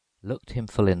looked him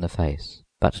full in the face,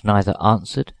 but neither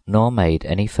answered nor made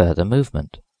any further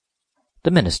movement.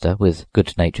 The minister, with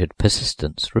good-natured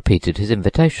persistence, repeated his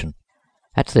invitation.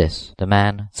 At this the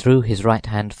man threw his right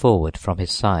hand forward from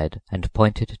his side and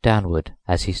pointed downward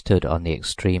as he stood on the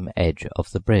extreme edge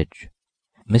of the bridge.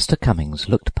 Mr. Cummings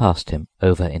looked past him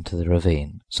over into the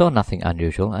ravine, saw nothing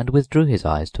unusual, and withdrew his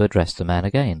eyes to address the man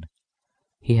again.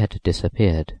 He had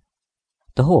disappeared.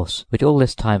 The horse, which all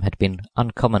this time had been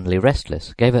uncommonly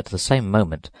restless, gave at the same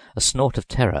moment a snort of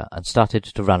terror and started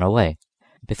to run away.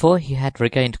 Before he had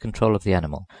regained control of the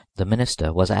animal, the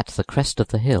minister was at the crest of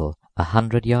the hill,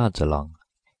 100 yards along.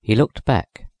 He looked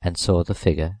back and saw the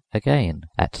figure again,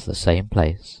 at the same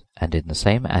place and in the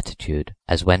same attitude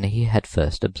as when he had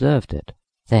first observed it.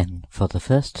 Then, for the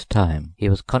first time, he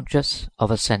was conscious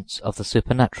of a sense of the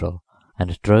supernatural,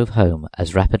 and drove home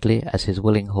as rapidly as his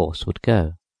willing horse would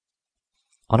go.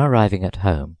 On arriving at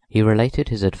home, he related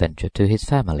his adventure to his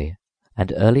family,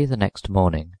 and early the next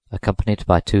morning, accompanied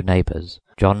by 2 neighbours,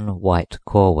 John White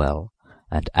Corwell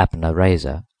and Abner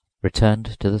Razor,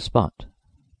 returned to the spot.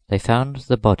 They found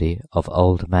the body of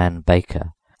old man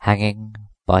Baker hanging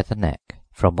by the neck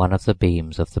from one of the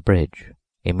beams of the bridge,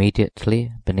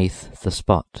 immediately beneath the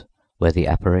spot where the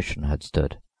apparition had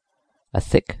stood. A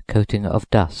thick coating of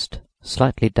dust,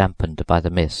 slightly dampened by the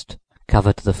mist,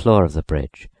 covered the floor of the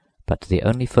bridge, but the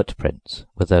only footprints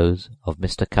were those of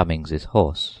Mr. Cummings's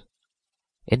horse.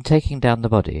 In taking down the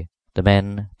body, the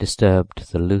men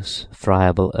disturbed the loose,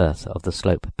 friable earth of the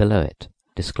slope below it,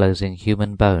 disclosing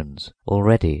human bones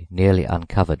already nearly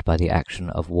uncovered by the action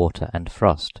of water and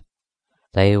frost.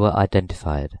 They were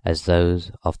identified as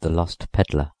those of the lost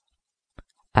peddler.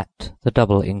 At the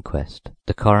double inquest,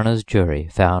 the coroner's jury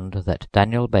found that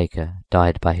Daniel Baker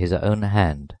died by his own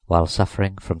hand while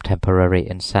suffering from temporary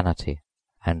insanity,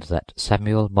 and that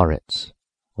Samuel Moritz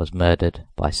was murdered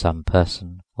by some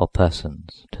person or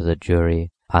persons to the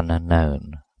jury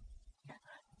unknown.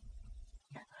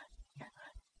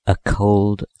 A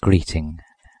Cold Greeting.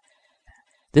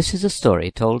 This is a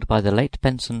story told by the late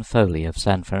Benson Foley of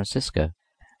San Francisco.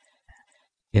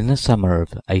 In the summer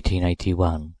of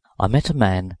 1881, I met a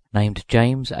man named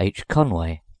James H.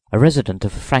 Conway, a resident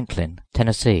of Franklin,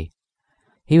 Tennessee.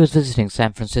 He was visiting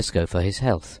San Francisco for his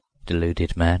health,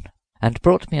 deluded man, and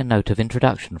brought me a note of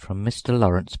introduction from Mr.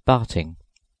 Lawrence Barting.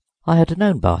 I had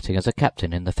known Barting as a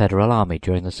captain in the Federal Army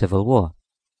during the Civil War.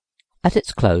 At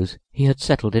its close he had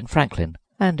settled in Franklin,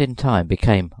 and in time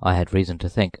became, I had reason to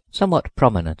think, somewhat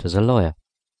prominent as a lawyer.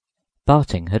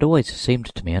 Barting had always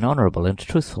seemed to me an honourable and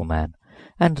truthful man,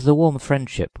 and the warm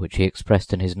friendship which he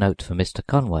expressed in his note for Mr.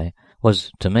 Conway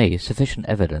was, to me, sufficient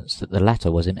evidence that the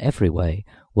latter was in every way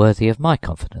worthy of my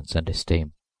confidence and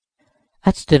esteem.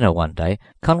 At dinner one day,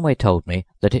 Conway told me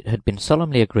that it had been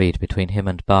solemnly agreed between him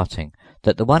and Barting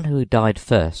that the one who died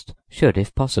first should,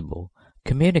 if possible,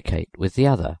 communicate with the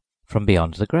other from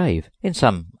beyond the grave, in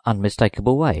some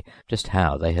unmistakable way, just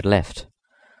how they had left.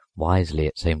 Wisely,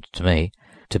 it seemed to me,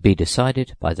 to be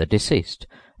decided by the deceased,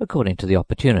 according to the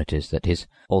opportunities that his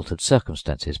altered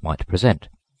circumstances might present.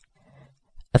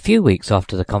 A few weeks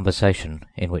after the conversation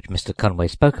in which Mr. Conway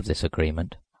spoke of this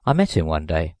agreement, I met him one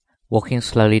day, walking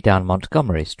slowly down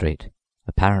Montgomery Street,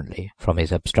 apparently, from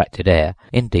his abstracted air,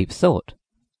 in deep thought.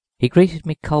 He greeted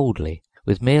me coldly,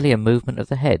 with merely a movement of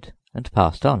the head, and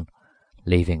passed on,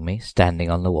 leaving me standing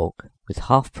on the walk, with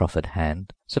half-proffered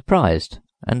hand, surprised,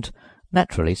 and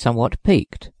naturally somewhat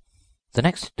piqued. The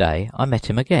next day I met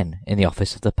him again in the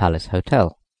office of the Palace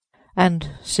Hotel,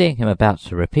 and, seeing him about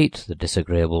to repeat the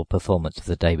disagreeable performance of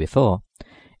the day before,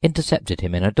 intercepted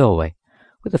him in a doorway,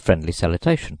 with a friendly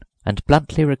salutation, and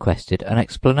bluntly requested an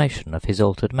explanation of his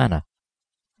altered manner.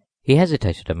 He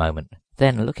hesitated a moment,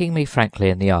 then, looking me frankly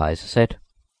in the eyes, said,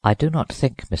 "I do not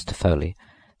think, Mr. Foley,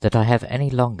 that I have any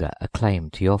longer a claim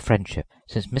to your friendship,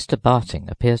 since Mr. Barting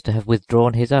appears to have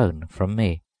withdrawn his own from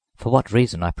me. For what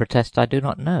reason, I protest I do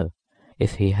not know.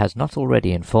 If he has not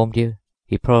already informed you,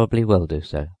 he probably will do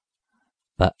so."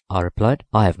 "But," I replied,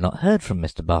 "I have not heard from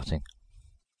Mr. Barting."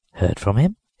 "Heard from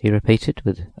him?" he repeated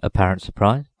with apparent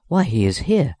surprise. "Why, he is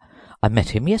here. I met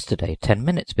him yesterday, 10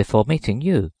 minutes before meeting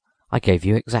you. I gave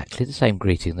you exactly the same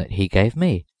greeting that he gave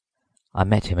me. I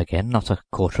met him again not a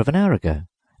quarter of an hour ago,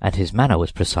 and his manner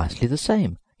was precisely the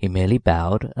same. He merely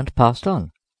bowed and passed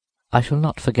on. I shall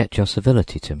not forget your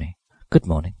civility to me. Good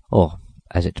morning, or,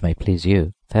 as it may please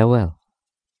you, farewell."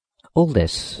 All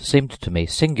this seemed to me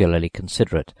singularly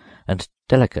considerate and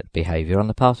delicate behaviour on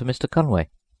the part of Mr. Conway.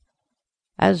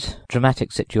 As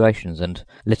dramatic situations and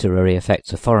literary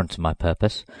effects are foreign to my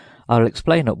purpose, I will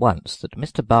explain at once that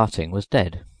Mr. Barting was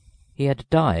dead. He had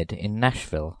died in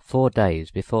Nashville 4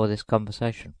 days before this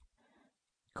conversation.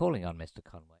 Calling on Mr. Conway,